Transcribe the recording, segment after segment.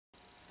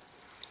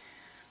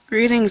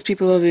Greetings,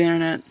 people of the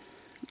internet.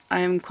 I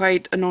am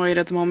quite annoyed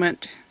at the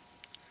moment.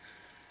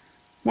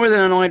 More than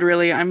annoyed,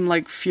 really. I'm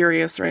like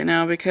furious right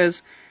now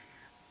because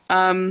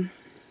I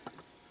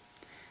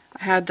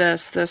had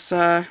this it's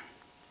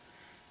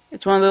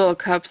one of the little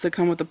cups that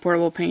come with the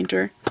portable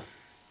painter,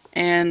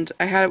 and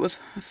I had it with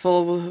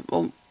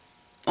well,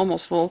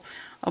 almost full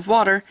of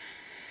water,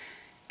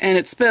 and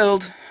it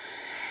spilled,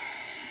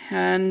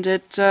 and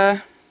it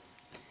got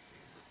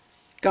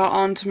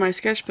onto my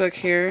sketchbook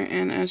here,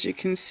 and as you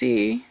can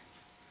see,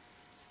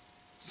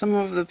 some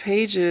of the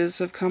pages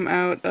have come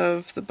out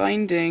of the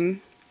binding,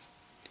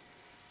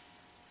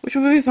 which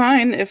would be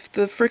fine if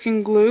the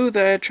freaking glue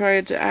that I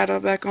tried to add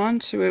back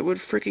onto it would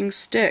freaking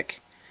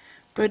stick.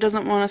 But it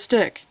doesn't want to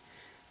stick.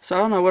 So I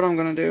don't know what I'm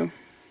going to do.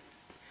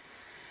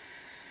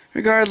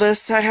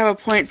 Regardless, I have a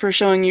point for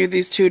showing you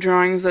these two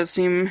drawings that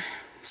seem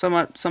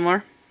somewhat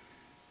similar.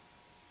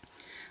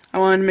 I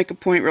wanted to make a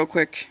point real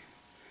quick.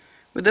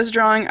 With this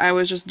drawing, I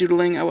was just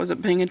doodling, I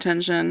wasn't paying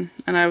attention,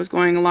 and I was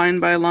going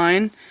line by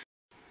line.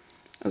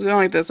 I was going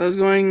like this, I was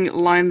going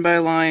line by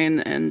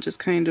line and just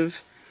kind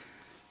of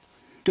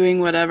doing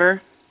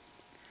whatever.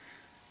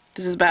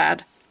 This is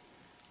bad,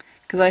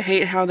 because I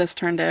hate how this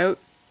turned out.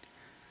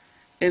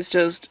 It's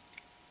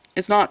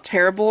not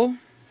terrible.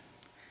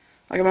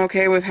 Like, I'm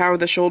okay with how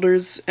the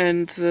shoulders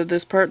and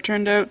this part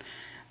turned out,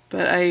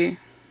 but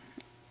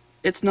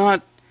it's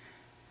not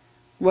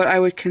what I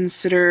would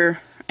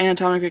consider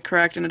anatomically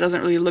correct, and it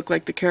doesn't really look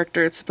like the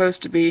character it's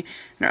supposed to be,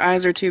 and her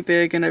eyes are too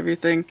big and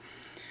everything.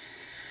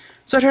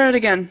 So I tried it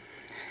again,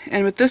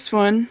 and with this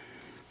one,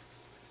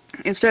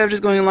 instead of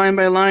just going line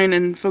by line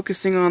and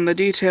focusing on the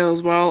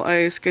details while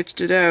I sketched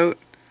it out,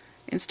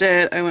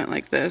 instead I went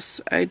like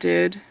this. I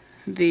did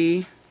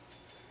the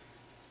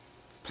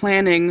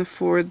planning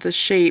for the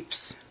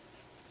shapes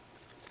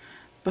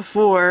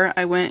before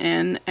I went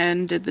in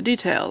and did the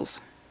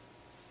details.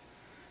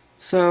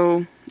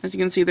 So, as you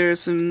can see,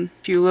 there's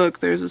if you look,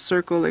 there's a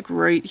circle like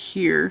right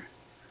here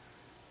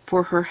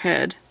for her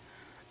head,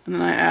 and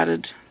then I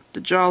added the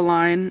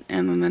jawline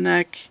and then the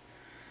neck,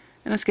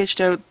 and I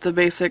sketched out the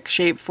basic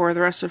shape for the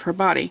rest of her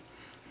body.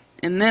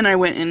 And then I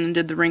went in and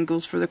did the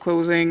wrinkles for the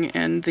clothing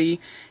and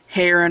the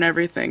hair and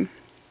everything.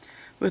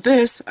 With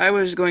this, I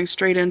was going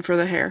straight in for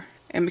the hair.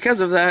 And because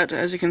of that,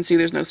 as you can see,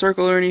 there's no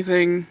circle or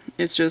anything,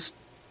 it's just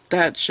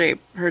that shape,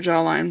 her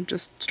jawline,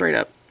 just straight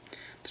up.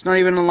 There's not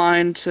even a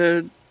line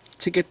to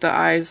get the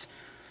eyes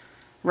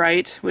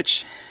right,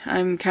 which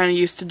I'm kind of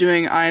used to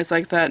doing eyes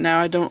like that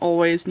now. I don't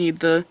always need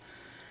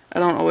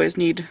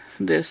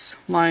this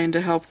line to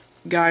help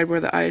guide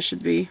where the eyes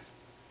should be.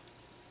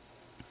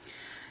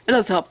 It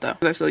does help though,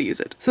 but I still use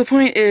it. So the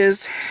point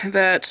is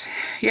that,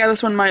 yeah,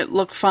 this one might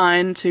look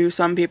fine to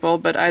some people,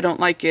 but I don't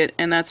like it,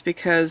 and that's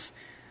because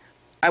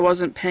I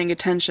wasn't paying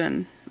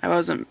attention. I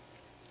wasn't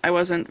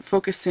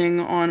focusing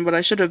on what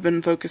I should have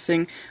been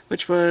focusing,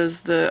 which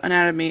was the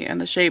anatomy and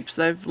the shapes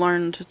that I've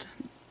learned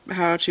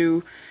how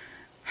to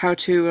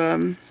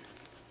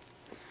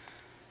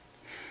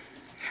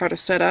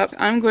set up.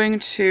 I'm going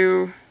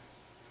to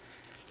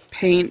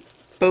paint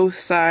both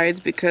sides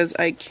because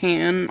I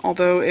can,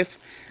 although if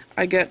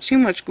I get too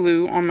much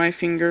glue on my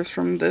fingers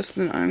from this,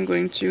 then I'm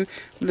going to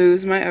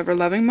lose my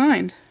ever-loving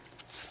mind.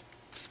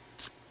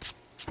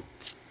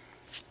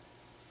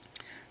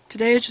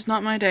 Today is just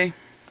not my day.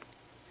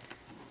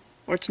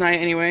 Or tonight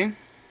anyway,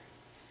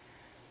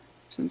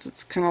 since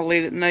it's kind of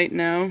late at night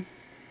now,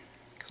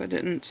 because I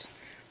didn't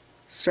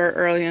start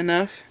early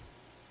enough.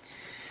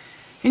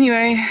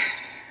 Anyway,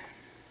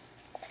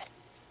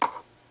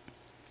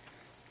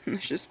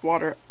 there's just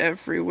water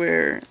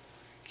everywhere.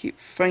 Keep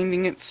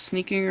finding it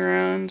sneaking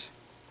around.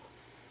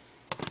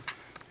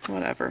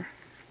 Whatever.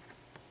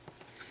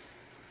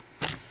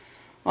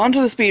 On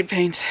to the speed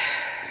paint.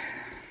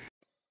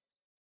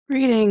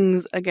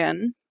 Greetings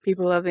again,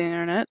 people of the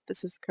internet.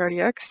 This is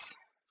Cardiax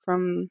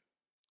from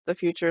the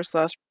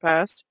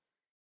future/past.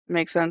 It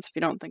makes sense if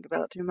you don't think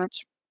about it too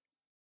much.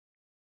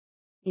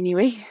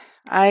 Anyway,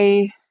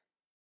 I'm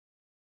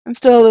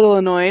still a little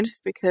annoyed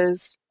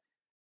because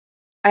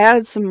I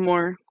added some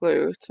more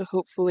glue to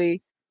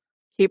hopefully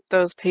keep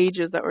those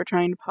pages that were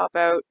trying to pop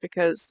out,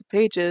 because the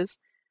pages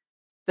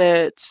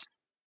that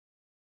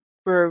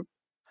were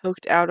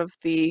poked out of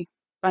the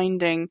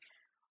binding,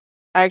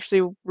 I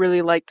actually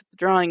really liked the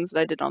drawings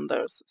that I did on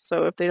those.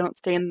 So if they don't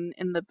stay in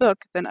the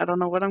book, then I don't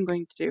know what I'm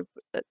going to do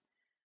with it.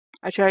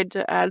 I tried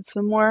to add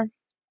some more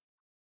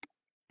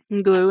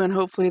glue, and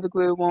hopefully the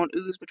glue won't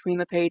ooze between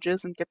the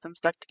pages and get them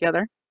stuck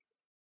together.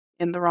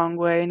 In the wrong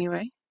way,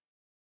 anyway.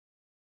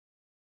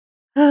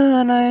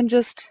 And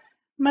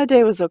my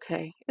day was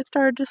okay. It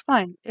started just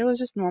fine. It was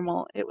just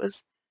normal. It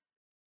was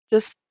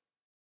just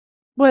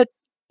what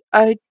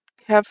I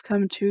have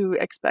come to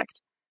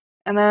expect.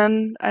 And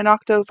then I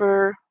knocked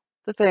over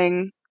the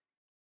thing,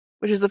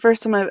 which is the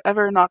first time I've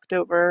ever knocked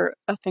over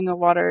a thing of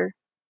water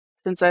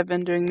since I've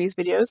been doing these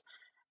videos,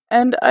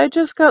 and I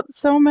just got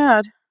so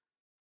mad.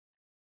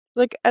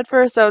 Like, at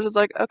first I was just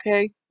like,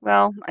 okay,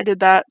 well, I did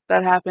that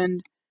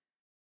happened,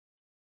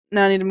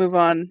 now I need to move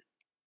on,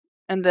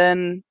 and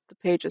then the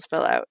pages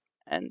fell out,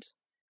 and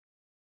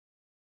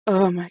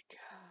Oh my god.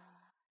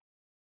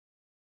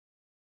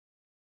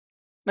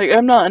 Like,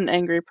 I'm not an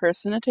angry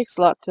person. It takes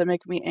a lot to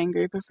make me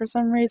angry, but for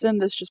some reason,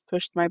 this just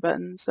pushed my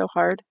buttons so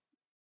hard.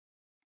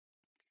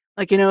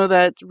 Like, you know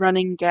that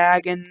running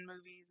gag in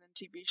movies and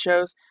TV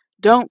shows?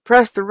 Don't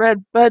press the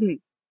red button!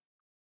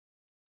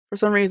 For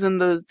some reason,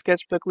 the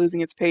sketchbook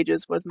losing its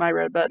pages was my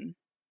red button.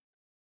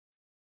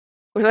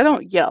 Because I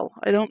don't yell.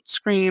 I don't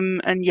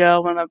scream and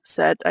yell when I'm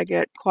upset. I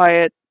get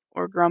quiet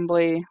or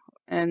grumbly,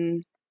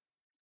 and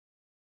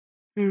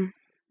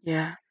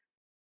yeah.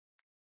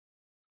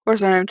 Of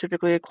course, I am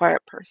typically a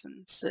quiet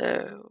person,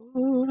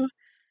 so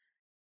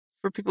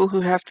for people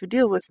who have to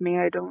deal with me,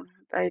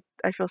 I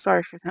feel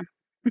sorry for them.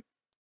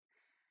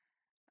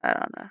 I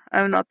don't know.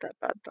 I'm not that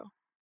bad though.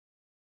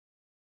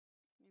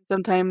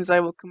 Sometimes I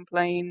will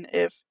complain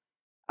if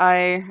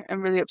I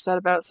am really upset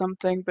about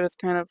something, but it's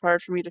kind of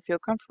hard for me to feel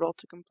comfortable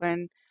to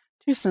complain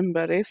to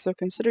somebody, so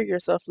consider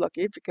yourself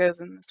lucky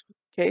because in this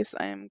case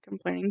I am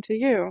complaining to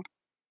you.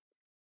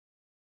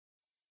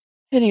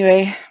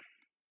 Anyway,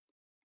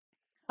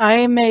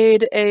 I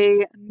made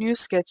a new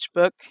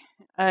sketchbook.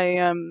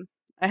 I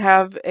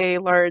have a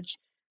large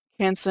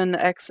Canson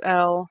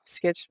XL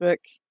sketchbook,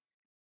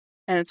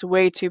 and it's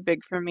way too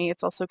big for me.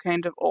 It's also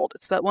kind of old.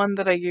 It's that one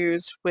that I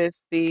used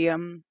with the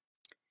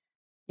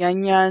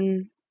Yan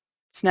Yan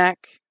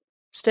snack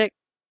stick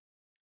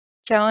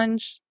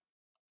challenge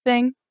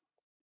thing.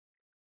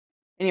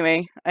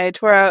 Anyway, I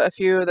tore out a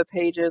few of the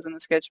pages in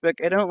the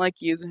sketchbook. I don't like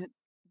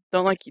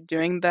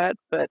doing that,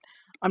 but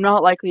I'm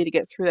not likely to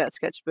get through that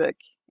sketchbook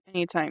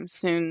anytime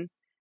soon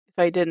if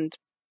I didn't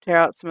tear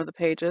out some of the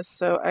pages.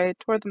 So I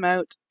tore them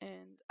out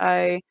and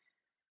I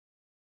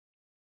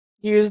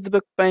used the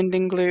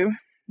bookbinding glue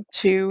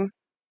to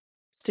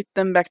stick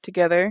them back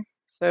together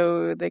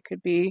so they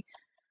could be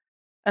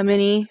a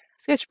mini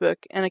sketchbook,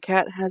 and a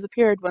cat has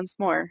appeared once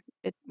more.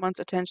 It wants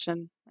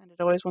attention, and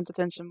it always wants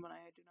attention when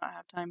I do not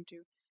have time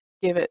to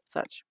give it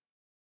such.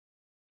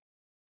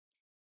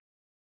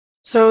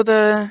 So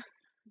the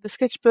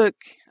sketchbook,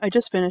 I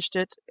just finished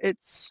it.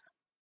 It's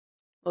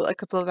well, a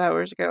couple of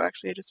hours ago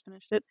actually. I just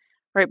finished it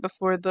right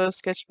before the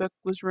sketchbook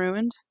was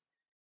ruined,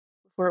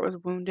 before it was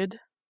wounded.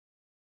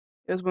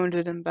 It was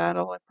wounded in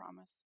battle, I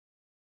promise.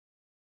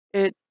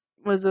 It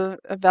was a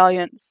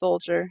valiant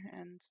soldier,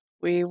 and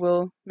we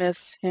will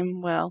miss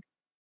him well.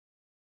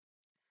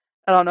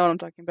 I don't know what I'm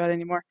talking about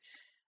anymore.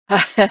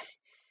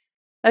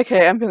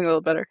 Okay, I'm feeling a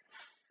little better.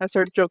 I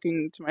started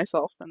joking to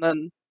myself, and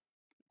then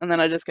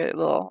I just get a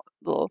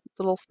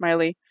little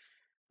smiley,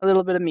 a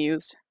little bit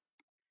amused.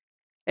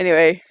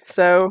 Anyway,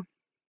 so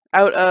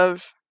out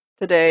of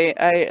today,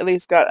 I at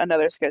least got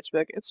another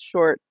sketchbook. It's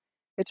short.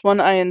 It's one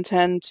I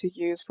intend to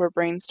use for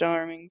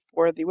brainstorming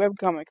for the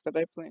webcomic that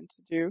I plan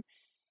to do.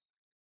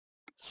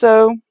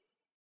 So,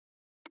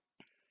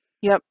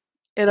 yep.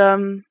 It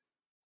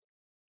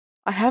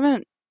I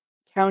haven't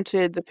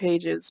counted the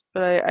pages,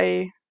 but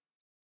I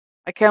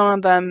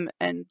counted them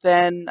and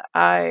then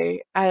I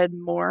added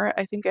more.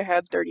 I think I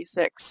had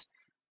 36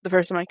 the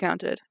first time I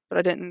counted, but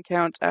I didn't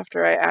count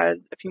after I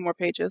added a few more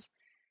pages.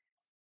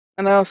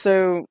 And I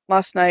also,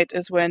 last night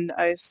is when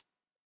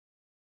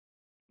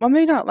well,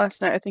 maybe not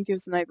last night, I think it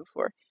was the night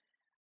before.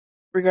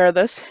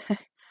 Regardless,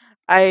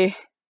 I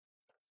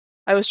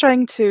I was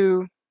trying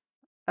to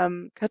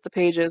cut the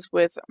pages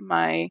with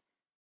my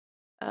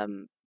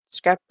um,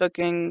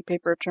 scrapbooking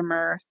paper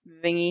trimmer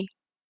thingy,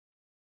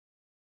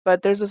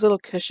 but there's this little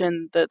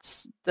cushion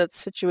that's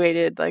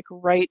situated like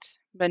right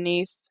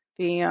beneath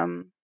the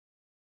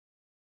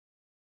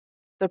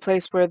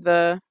place where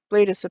the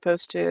blade is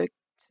supposed to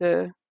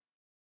to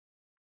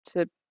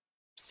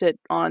sit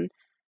on,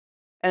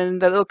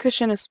 and the little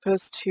cushion is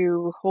supposed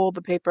to hold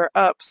the paper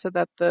up so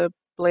that the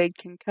blade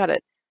can cut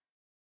it.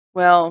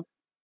 Well,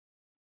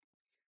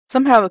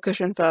 somehow the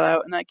cushion fell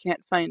out and I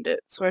can't find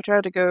it, so I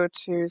tried to go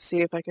to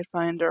see if I could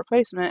find a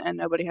replacement, and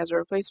nobody has a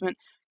replacement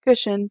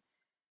cushion,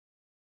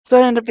 so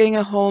I ended up getting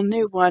a whole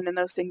new one, and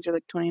those things are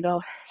like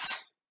 $20.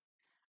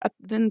 I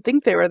didn't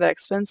think they were that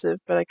expensive,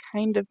 but I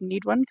kind of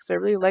need one because I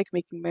really like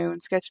making my own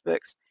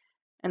sketchbooks,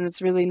 and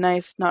it's really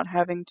nice not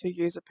having to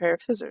use a pair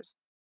of scissors.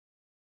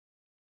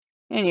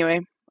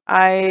 Anyway,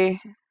 I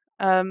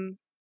um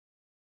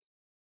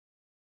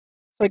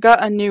so I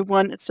got a new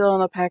one. It's still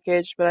in the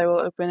package, but I will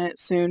open it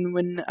soon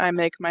when I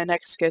make my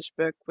next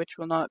sketchbook, which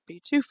will not be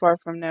too far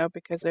from now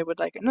because I would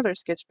like another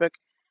sketchbook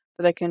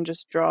that I can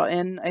just draw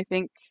in, I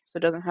think, so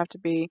it doesn't have to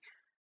be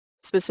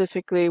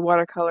specifically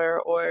watercolor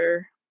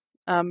or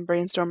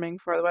brainstorming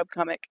for the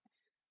webcomic.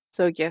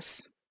 So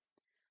yes.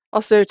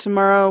 Also,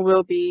 tomorrow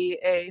will be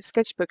a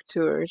sketchbook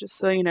tour, just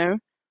so you know.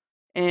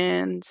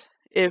 And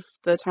if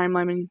the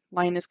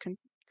timeline is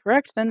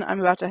correct, then I'm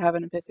about to have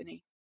an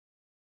epiphany.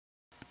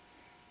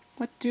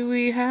 What do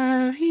we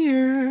have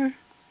here?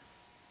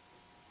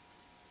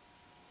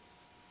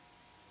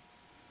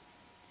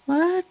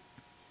 What?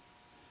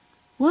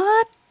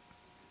 What?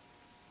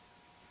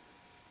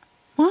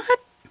 What?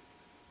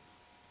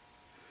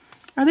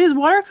 Are these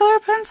watercolor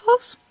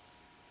pencils?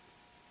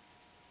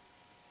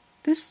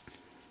 This,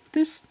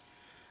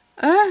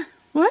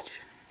 what?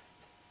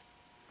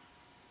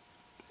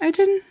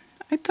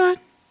 I thought...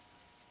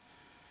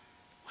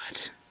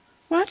 What?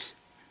 What?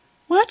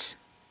 What?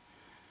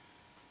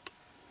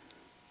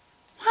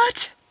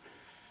 What?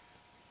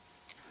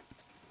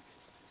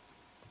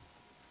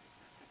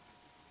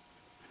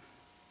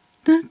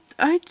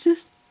 I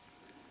just...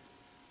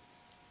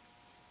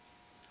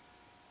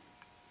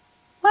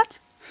 What?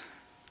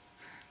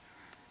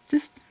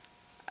 Just...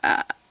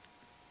 I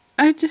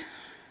just...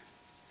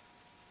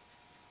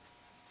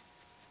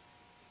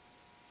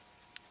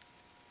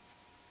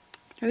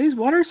 Are these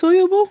water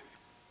soluble?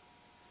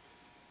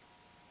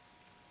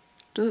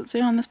 Does it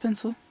say on this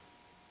pencil?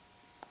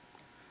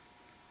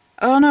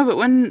 I don't know, but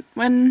when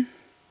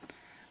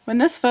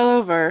this fell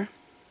over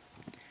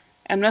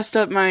and messed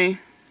up my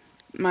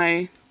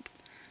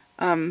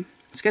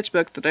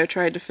sketchbook that I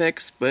tried to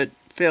fix but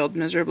failed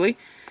miserably,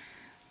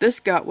 this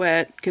got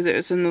wet because it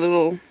was in the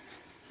little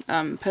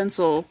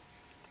pencil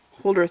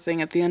holder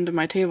thing at the end of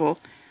my table.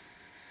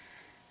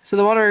 So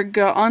the water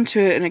got onto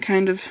it and it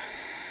kind of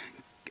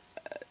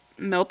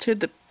melted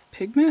the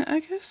pigment, I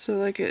guess. So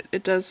like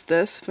it does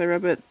this if I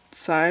rub it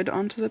side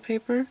onto the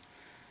paper.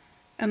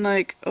 And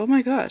like, oh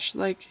my gosh,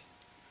 like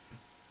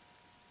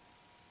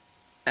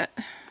I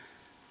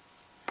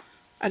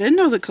didn't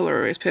know the color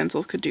erase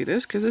pencils could do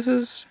this, because this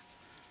is,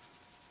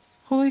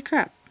 holy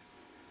crap.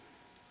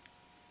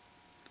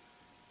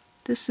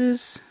 This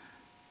is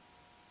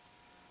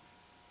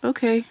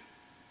okay.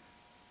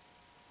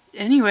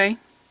 Anyway,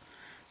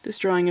 this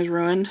drawing is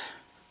ruined.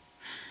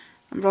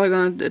 I'm probably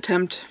going to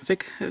attempt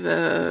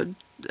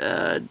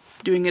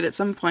doing it at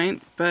some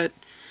point, but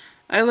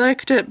I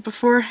liked it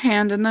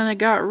beforehand and then it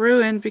got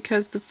ruined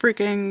because the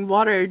freaking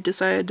water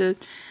decided to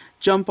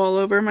jump all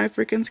over my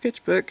freaking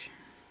sketchbook.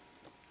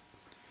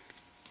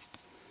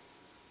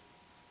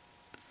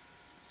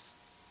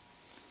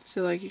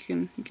 So like you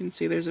can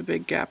see there's a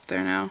big gap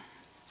there now.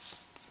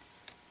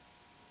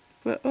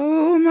 But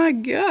oh my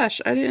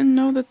gosh, I didn't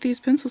know that these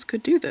pencils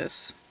could do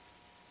this.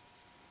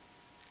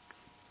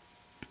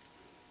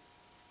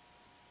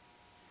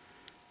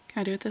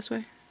 Can I do it this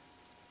way?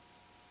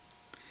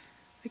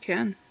 I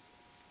can.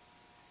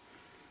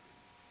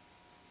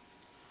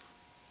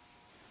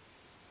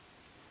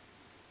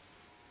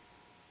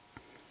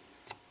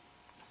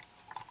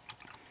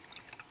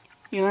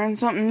 You learn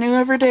something new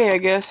every day, I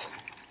guess.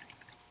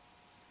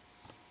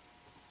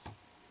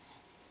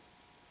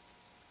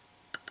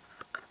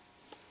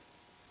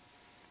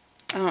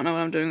 I don't know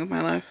what I'm doing with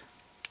my life.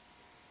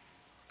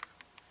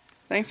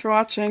 Thanks for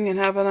watching and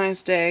have a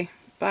nice day.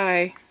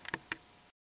 Bye.